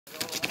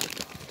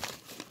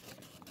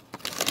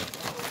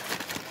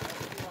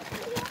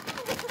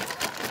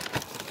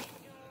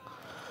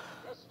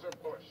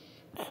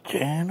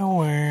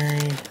January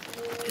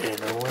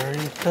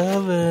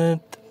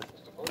 7th.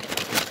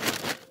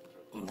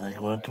 Look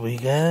what we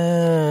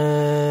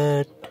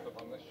got.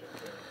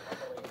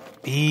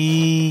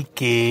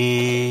 BK,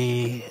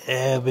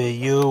 have it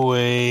your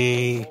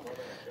way.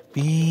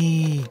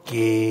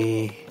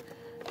 BK,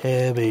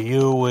 have it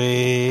your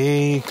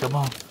way. Come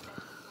on.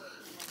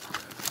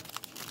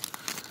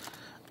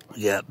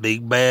 We got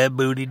Big Bad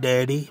Booty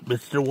Daddy,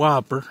 Mr.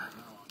 Whopper.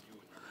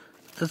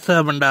 It's a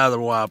 $7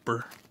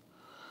 Whopper.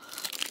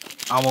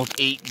 Almost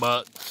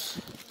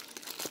 $8.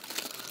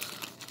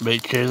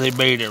 Make sure they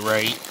made it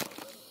right.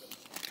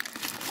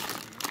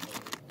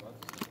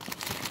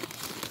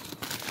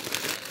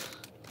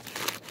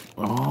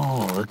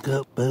 Oh, look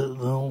up that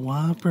little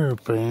Whopper,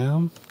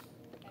 fam.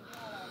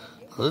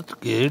 That's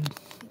good.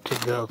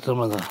 Check out some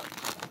of the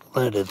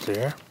lettuce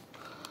there.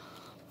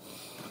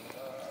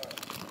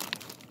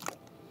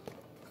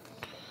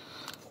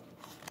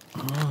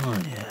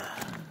 Oh, yeah.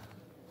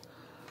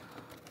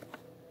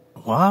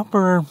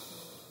 Whopper.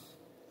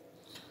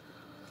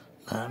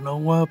 Not no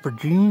Whopper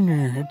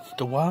Jr. It's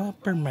the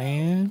Whopper,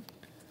 man.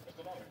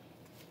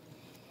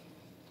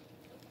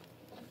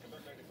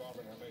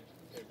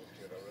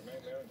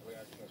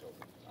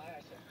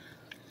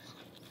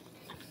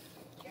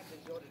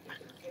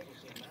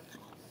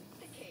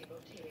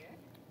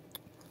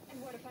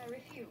 And what if I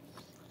refuse?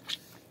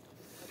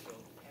 You'll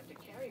have to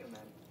carry you,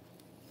 man.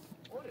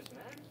 Orders,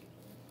 man.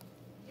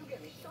 You'll get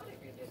me shot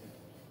if you didn't.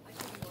 I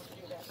couldn't want to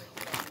do that.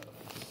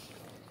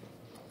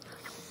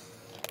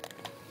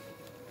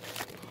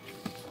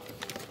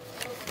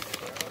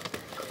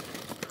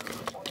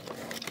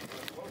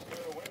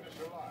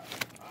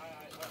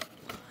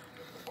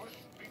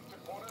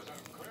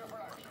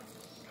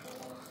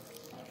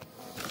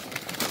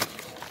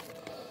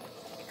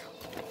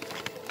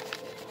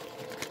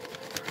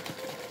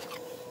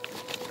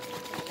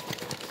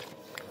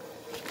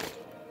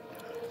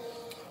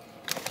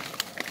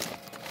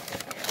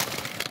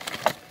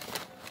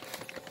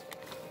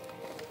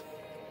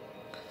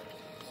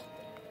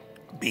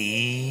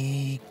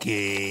 BK,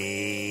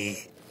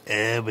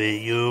 have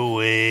it your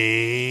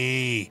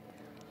way.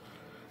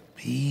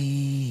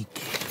 BK,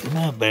 come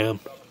on, Bam.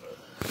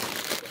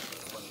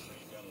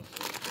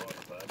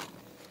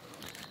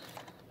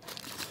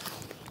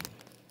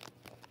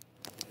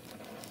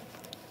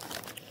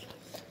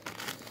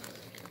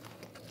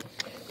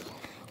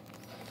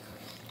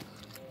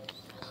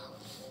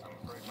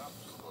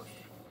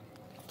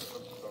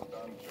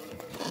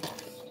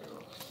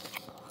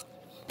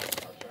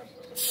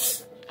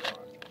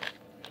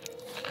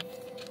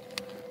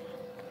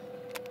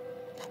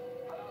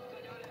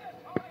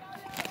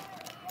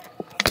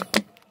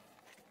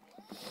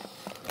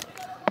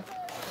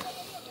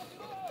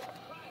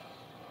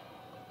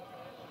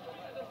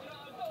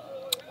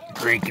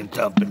 Drinking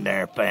something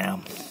there,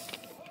 fam.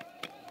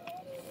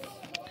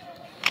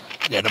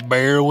 Gotta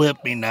bear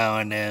with me now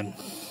and then.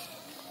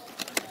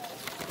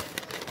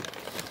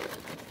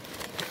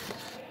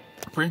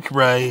 French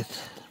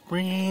fries.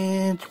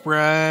 French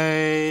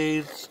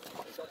fries.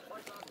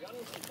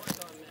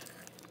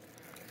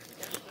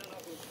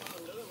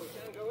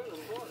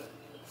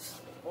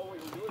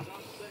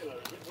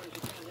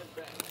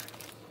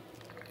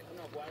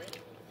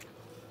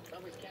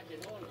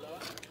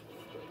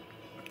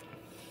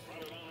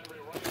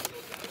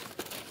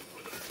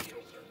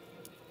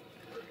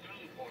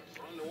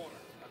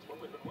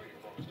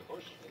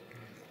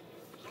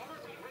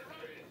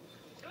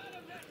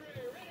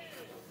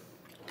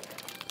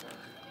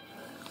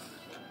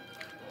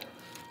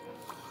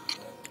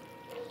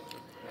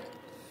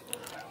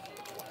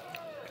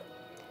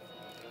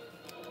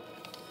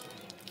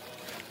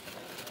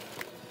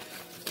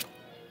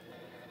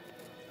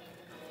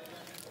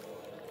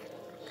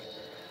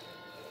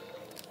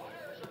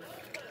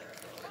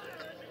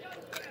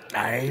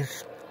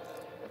 Nice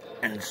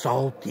and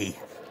salty.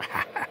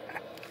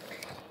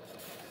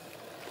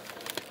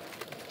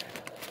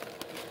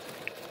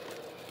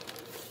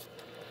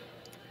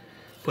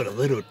 Put a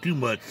little too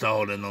much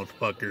salt in those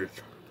fuckers.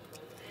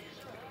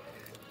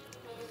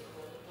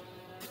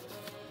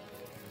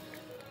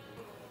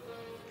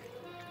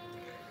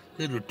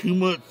 Little too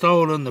much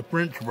salt on the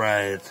French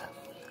fries.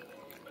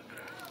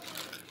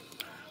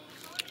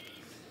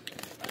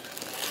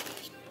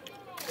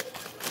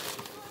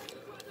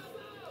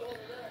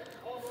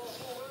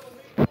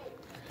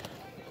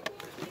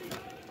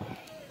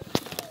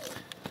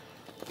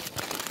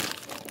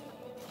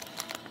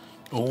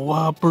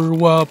 Whopper,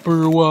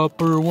 Whopper,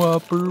 Whopper,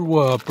 Whopper,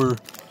 Whopper.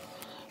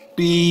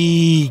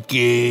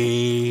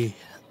 BK,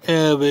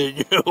 have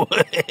it your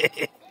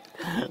way.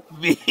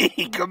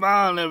 Come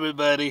on,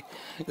 everybody.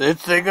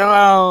 Let's sing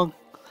along.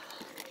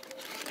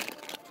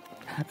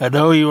 I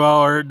know you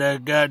all heard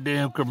that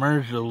goddamn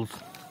commercials.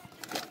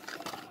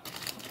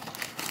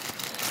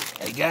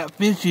 I got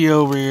fishy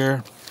over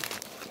here.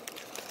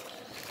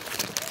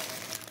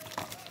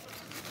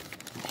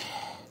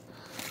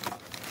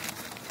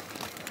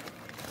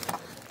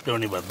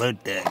 Don't even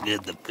look that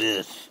good, the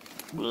fish.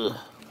 Ugh.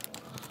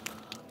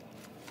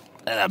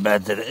 And I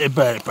bet that it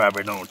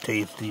probably don't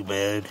taste too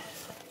bad.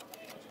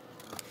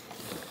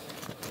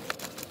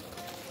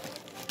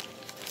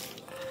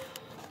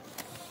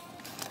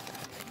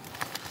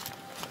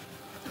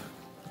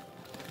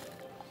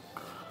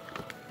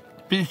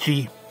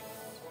 Fishy.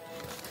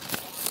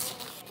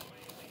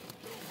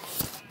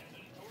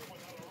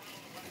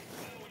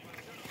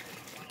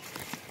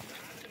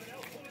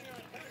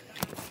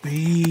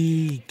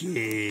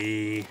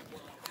 Freaky.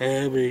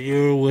 Have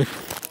your way.